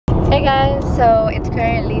Hey guys, so it's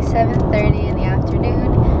currently 7:30 in the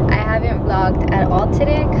afternoon. I haven't vlogged at all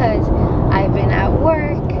today because I've been at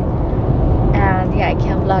work, and yeah, I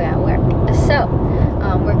can't vlog at work. So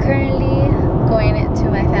we're currently going to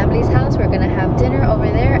my family's house. We're gonna have dinner over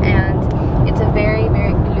there, and it's a very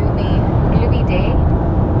gloomy day.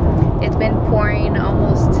 It's been pouring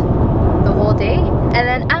almost the whole day, and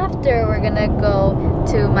then after we're gonna go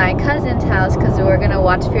to my cousin's house because we're gonna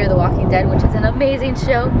watch Fear the Walking Dead, which is an amazing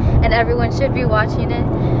show and everyone should be watching it.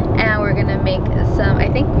 And we're gonna make some, I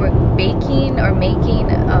think we're baking or making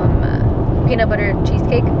peanut butter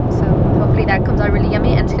cheesecake, so hopefully that comes out really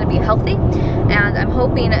yummy and it's gonna be healthy. And I'm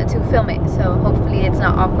hoping to film it, so hopefully it's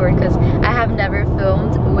not awkward because I have never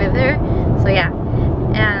filmed with her. So yeah,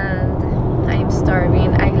 and I'm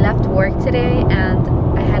starving. I left work today and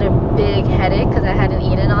I had a big headache because I hadn't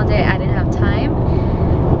eaten all day. I didn't have time,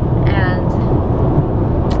 and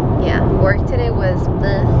yeah, work today was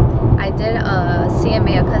bleh. I did a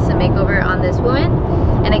CMA, a custom makeover on this woman,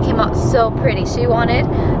 and it came out so pretty. She wanted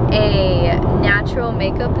a natural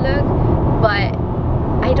makeup look, but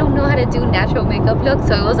I don't know how to do natural makeup look,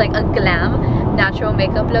 so it was like a glam natural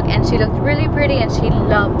makeup look, and she looked really pretty and she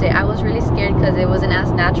loved it. I was really scared because it wasn't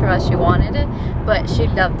as natural as she wanted it, but she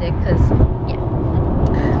loved it because yeah.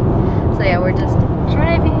 So yeah, we're just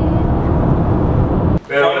driving.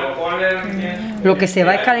 Lo que se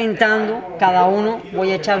va es calentando, cada uno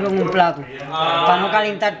voy a echarlo en un plato para no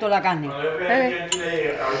calentar toda la carne. Okay.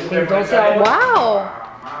 Entonces ahora, Wow,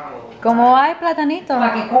 ¿cómo hay platanito?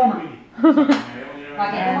 para que coma.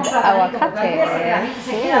 Para que coma platanito. Aguacate.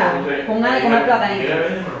 Se queda con ganas de comer platanito.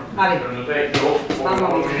 A ver, vamos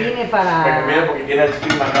a ver, dime para...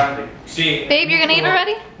 Babe, you're gonna eat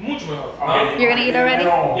already? You're gonna eat already?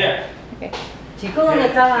 Yeah. Okay. Chicos, ¿dónde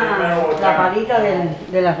está la palita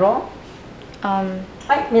del arroz?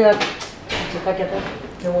 Ay, mira, está aquí atrás.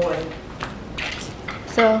 Qué bueno.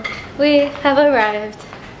 So we have arrived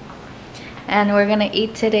and we're gonna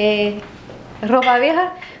eat today ropa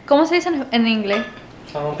vieja. ¿Cómo se dice en inglés?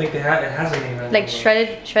 I don't think it has a name. Like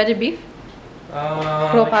shredded beef?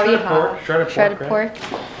 Ropa Like vieja. shredded pork.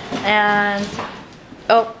 And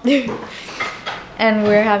oh, and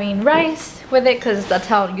we're having rice with it because that's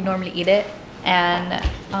how you normally eat it, and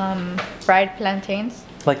fried plantains.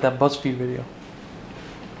 Like that BuzzFeed video.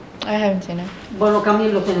 I haven't seen it. Bueno,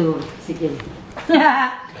 cambien los tenedores, si quieren.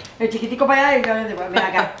 El chiquitico para allá y el grande para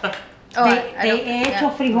acá. Oh, ¿Te he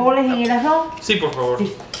hecho frijoles en el arroz? Sí, por favor.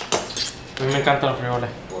 Sí. A mí me encantan los frijoles.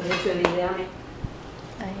 Por eso el ideame.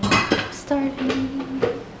 I'm starting.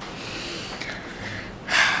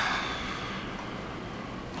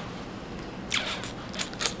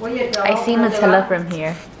 I see Nutella from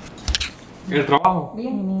here. ¿El trabajo?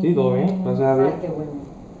 Bien. Sí, todo bien. Gracias a Dios. Qué bueno.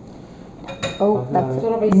 Oh, that's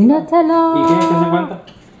Nutella. ¿Y qué se cuenta?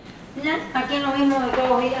 Aquí es lo mismo de todos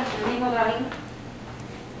los días, el mismo trajín.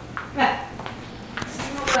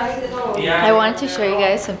 I wanted to show you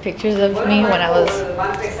guys some pictures of me when I was,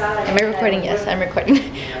 am I recording? Yes, I'm recording.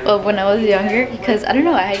 Of when I was younger, because I don't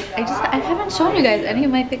know, I haven't shown you guys any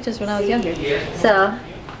of my pictures when I was younger. So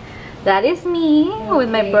that is me with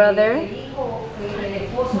my brother.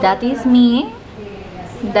 That is me.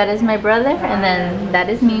 That is my brother, and then that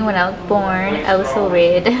is me when I was born. I was so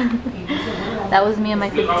red. That was me in my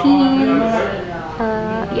 15s.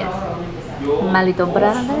 Yes, my little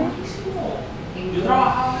brother.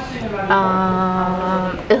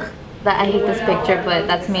 That I hate this picture, but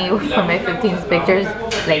that's me from my 15s pictures.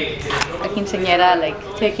 Like a quinceañera, like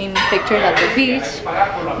taking pictures at the beach.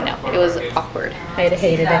 No, it was awkward. I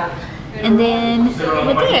hated it. And then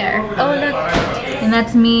over there, oh look, and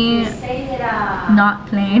that's me not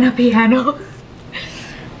playing a piano.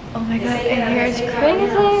 Oh my god, my hair is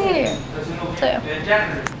crazy. So yeah.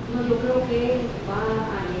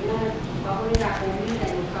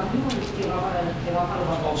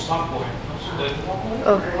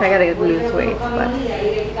 Oh, I gotta lose weight, but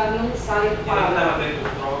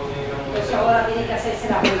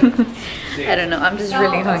I don't know, I'm just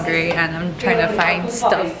really hungry and I'm trying to find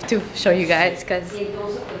stuff to show you guys because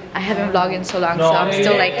I haven't vlogged in so long, so I'm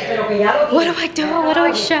still like, what do I do? What do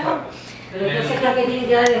I show?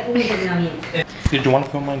 Did you want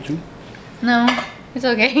to film mine too? No, it's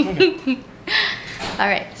okay.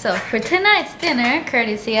 Alright, so for tonight's dinner,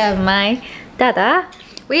 courtesy of my dada,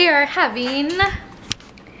 we are having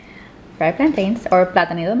fried plantains or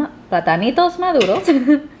platanitos maduros,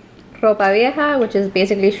 ropa vieja, which is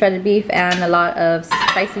basically shredded beef and a lot of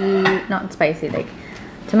spicy, not spicy, like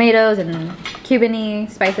tomatoes and Cuban-y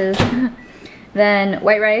spices. Then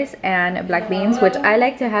white rice and black beans, which I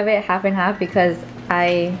like to have it half and half because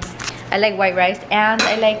I like white rice and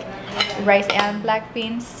I like rice and black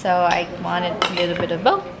beans, so I wanted a little bit of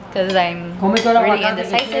both because I'm Come todo el really aguacate que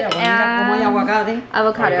indecisive. quieras, porque mira cómo hay aguacate.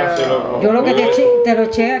 Avocado. Yo lo que te lo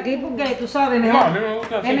eché aquí porque tú sabes, mejor,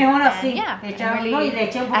 es mejor así. Yeah, No, y le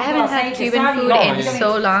eché un I poquito de haven't had aceite, Cuban sal y food in no,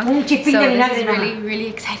 so long, un so chispín de this vinagre is nada really, más. really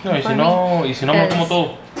exciting No, for me. y si no me como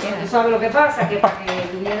todo. Tú sabes lo que pasa, que para que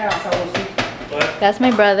tuviera saborcito. That's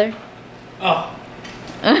my brother. Oh.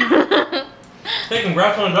 Hey,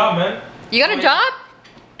 congrats on the job, man. You got a job?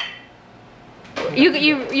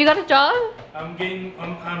 You got a job? I'm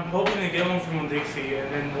hoping to get one from Dixie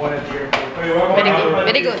and then one at the airport. Very good,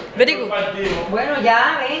 very good, very good. Bueno,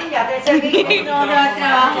 ya, ven, ya te serví. No te va el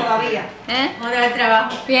trabajo todavía. No te va el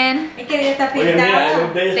trabajo. Bien. Es que ya está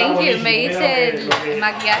pintado. Thank you. Me hice el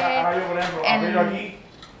maquillaje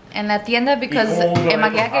en la tienda because el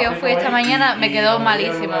maquillaje que yo fui esta mañana me quedó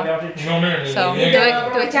malísimo. So,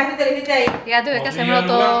 tuve que hacérmelo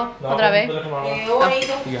todo otra vez.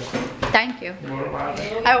 Thank you.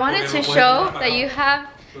 I wanted to show that you have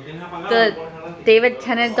the David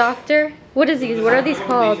Tennant doctor. What is these? What are these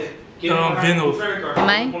called? Vinyls. Am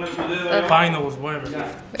I? Vinyls, whatever.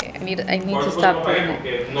 Wait, I need to stop doing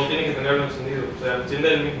it.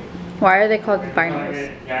 Why are they called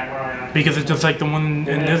vinyls? Because it's just like the one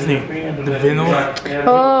in Disney. The vinyls.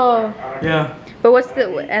 Oh. Yeah. But what's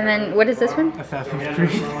the, and then what is this one? Assassin's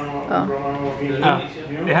Creed. Oh.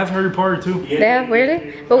 It has Harry Potter too. They have,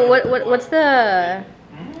 really? But what's the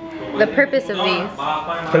purpose of these?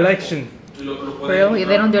 Collection. Really?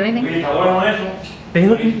 They don't do anything? They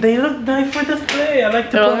look nice for display. I like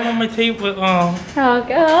to put them on my table. Oh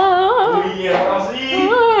god.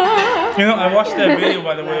 You know, I watched that video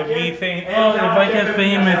by the way of me saying, oh, if I get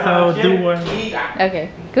famous, I'll do one. Okay.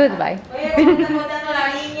 Goodbye.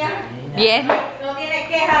 Bien. No tienes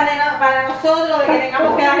quejas para nosotros de que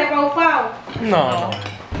tengamos que darle paupau. No.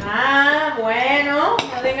 Ah, bueno,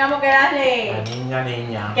 no tengamos que darle.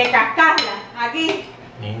 Niña. Que cascarla aquí.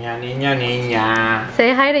 Niña.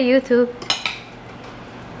 Say hi to YouTube.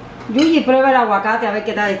 Yuyi, prueba el aguacate a ver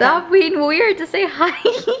qué tal está. Stop being weird to say hi.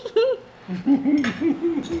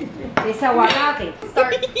 Ese aguacate.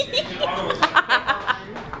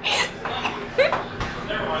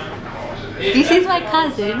 This is my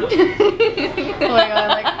cousin. Oh my god,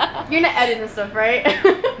 like, you're gonna edit and stuff, right?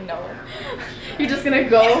 No. You're just gonna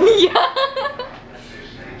go? Yeah.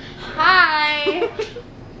 Hi!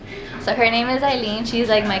 So her name is Eileen. She's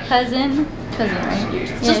like my cousin. Cousin, right?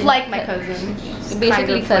 Just like my cousin.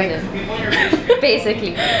 Basically kind of cousin.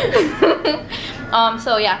 Basically.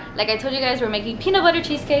 So yeah, like I told you guys, we're making peanut butter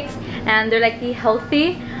cheesecakes, and they're like the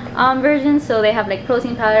healthy versions. So they have like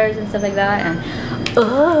protein powders and stuff like that. And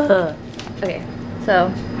okay,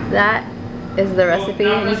 so that is the recipe.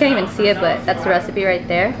 And you can't even see it, but that's the recipe right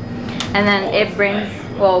there. And then it brings,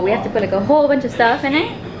 well, we have to put like a whole bunch of stuff in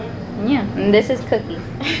it. Yeah, and this is cookie.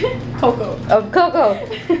 Coco. Oh, Coco.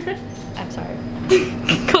 I'm sorry.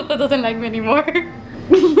 Coco doesn't like me anymore.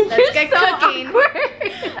 Let's get cooking. Awkward.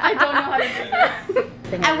 I don't know how to do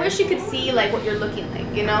this. I wish you could see like what you're looking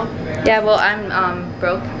like, you know? Yeah, well, I'm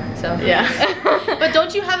broke, so. Yeah. But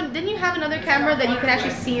don't you have, didn't you have another camera that you can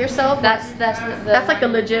actually see yourself? That's like the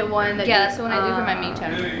legit one. That yeah, that's the one I do for my main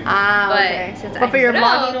channel. Ah, but okay. Since but for your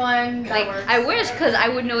vlogging one, like I wish, cause I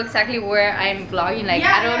would know exactly where I'm vlogging. Like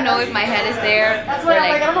yeah, I don't know if my head is there. That's why I'm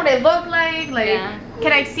like I don't know what they look like. Like, yeah.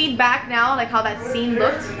 Can I see back now, like how that scene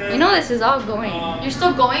looked? You know, this is all going. You're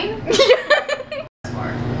still going?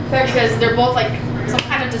 Fair, because they're both like some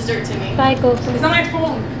kind of dessert to me. Bye, Coco. It's not my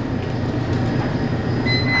phone.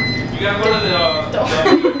 You gotta go to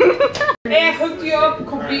the. Hey, I hooked you up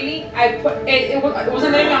completely. I put it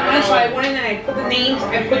wasn't letting me on, so I went in and I put the names.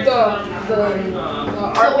 I put the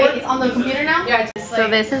So wait, it's on the computer now? Yeah. So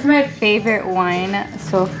this is my favorite wine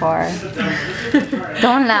so far.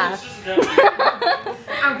 Don't laugh.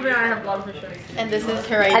 I'm putting on her blog for sure. And this is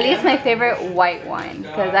her idea. At least my favorite white wine,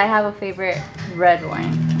 because I have a favorite red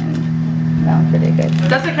wine. And that one's really good.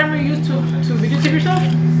 That's the camera you use to videotape yourself?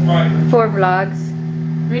 For vlogs.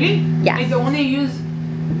 Really? Yes. Like the one they use.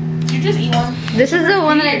 Did you just eat one? This is the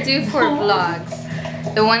one that I do for vlogs.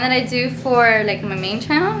 The one that I do for like my main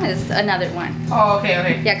channel is another one. Oh,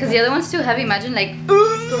 okay. Yeah, because the other one's too heavy. Imagine like.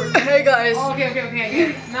 Hey guys. Oh, okay. I get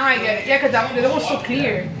it. Now I get it. Yeah, because that one was so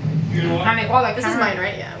clear. I'm like, oh, like This is mine,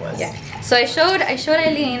 right? Yeah, it was. Yeah. So I showed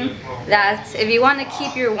Eileen that if you want to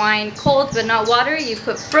keep your wine cold but not watery, you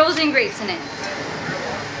put frozen grapes in it.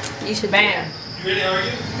 You should. Bam.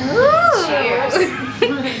 Ooh. Cheers.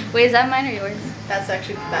 Wait, is that mine or yours? That's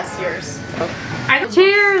yours.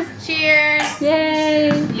 Cheers! Cheers. Yay!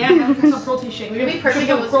 Yeah, that's a protein shake. It'd be perfect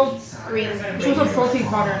if it was green. Choose a protein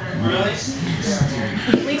powder.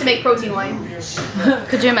 We to make protein wine.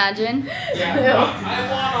 Could you imagine?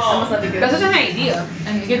 That must not be good. That's just an idea.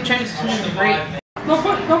 And you get trying to something great. Don't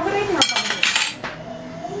put anything on top of it.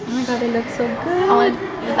 Oh my god, they look so good. Oh,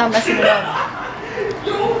 I'm messing it up.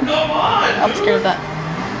 I'm scared of that.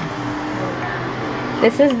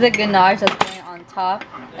 This is the ganache that's going on top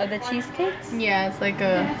of the cheesecakes. Yeah, it's like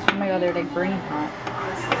a... Oh my god, they're like burning hot.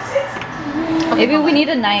 Maybe we need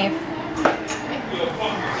a knife.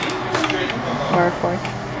 Or a fork.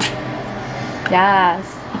 Yes.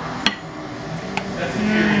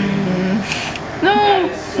 No! I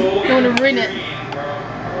want to ruin it.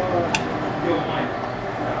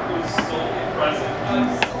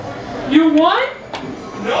 You won?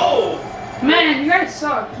 No! Man, you guys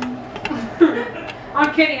suck.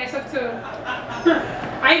 I'm kidding, I suck too.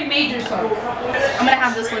 I made you suck. I'm gonna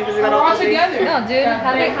have this one because we got We're all all three. together. No, dude,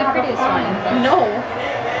 have like the prettiest one. No.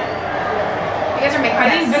 You guys are making I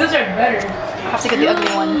think those are better. I have to get the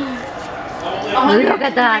ugly one. Look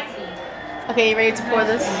at that. Okay, you ready to pour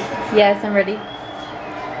this? Yes, I'm ready.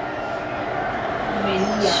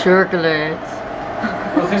 Chocolate.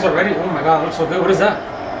 Those things are ready. Oh my god, looks so good. What is that?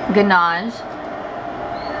 Ganache.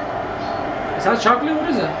 Is that chocolate? What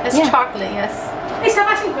is that? It's Yeah. chocolate, yes. Hey, stop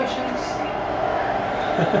asking questions.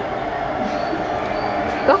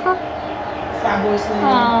 Go. Fat boy slim.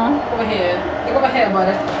 Aww. Go ahead. Go ahead,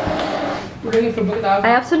 buddy. We're looking for book dog. I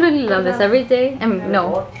absolutely love this every day.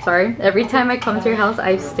 Every time I come to your house,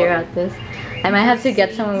 I stare at this. I might have to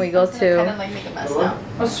get some when we go Kind to. of like make a mess now.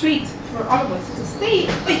 Oh, sweet. For all of us. It's a sweet.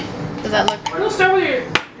 Does that look... We'll start with your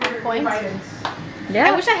Points? items. Yeah.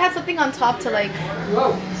 I wish I had something on top to like...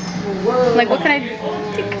 Whoa. Whoa. Like, what can I...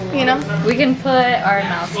 You know? We can put our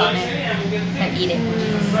mouths on it and eat it. Are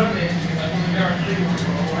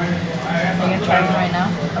you gonna try it right now?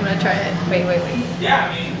 I'm gonna try it. Wait. Yeah,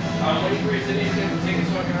 I mean, I'm waiting for you to take a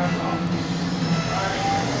fucking ass off.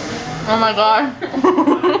 Oh my god.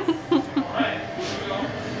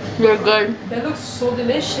 You're good. That looks so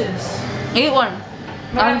delicious. Eat one.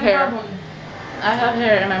 I don't care. What I have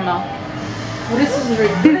hair in my mouth. is this? What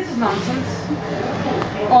is this nonsense?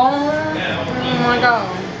 Oh my god.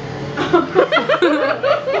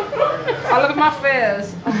 Oh, look at my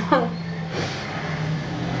face.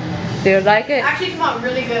 Do you like it? Actually come out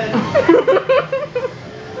really good.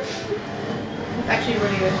 It's actually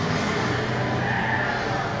really good.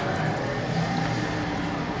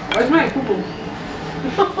 Where's my poo-poo?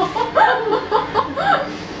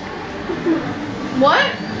 What?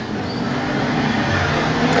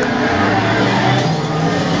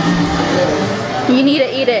 You need to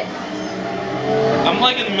eat it. I'm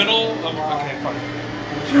like in the middle of. Okay, fuck.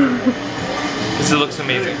 This looks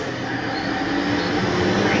amazing.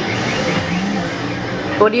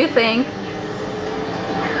 What do you think?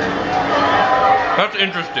 That's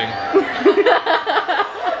interesting.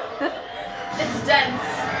 It's dense.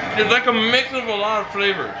 It's like a mix of a lot of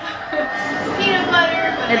flavors. Peanut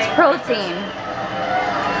butter, but It's like, protein.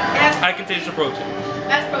 it has I can taste the protein.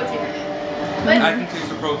 That's protein in it. But I can taste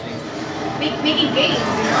the protein. making gains, you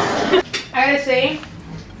know? I gotta say,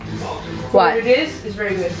 What? it is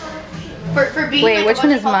very good. For being Wait, like which a one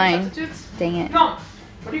bunch is of healthy mine? substitutes. Dang it. No.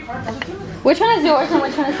 What do you call it? Which one is yours and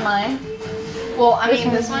which one is mine? Well, I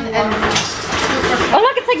mean this one and... Oh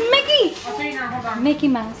look, it's like Mickey! I'll tell you now, hold on. Mickey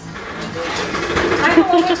Mouse. I know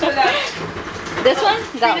what was for that. This one?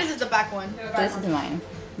 That This is the back one. This is mine.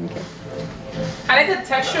 Okay. I like the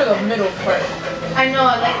texture of the middle part. I know,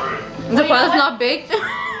 like... The part that's not baked?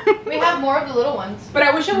 We have more of the little ones. But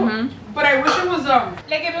I wish it was,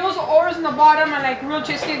 like if it was Oreos in the bottom and like real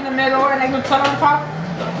cheesecake in the middle and like Nutella on top, it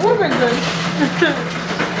would have been good.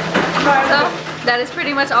 But, So, that is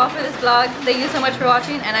pretty much all for this vlog. Thank you so much for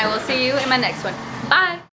watching and I will see you in my next one.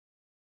 Bye!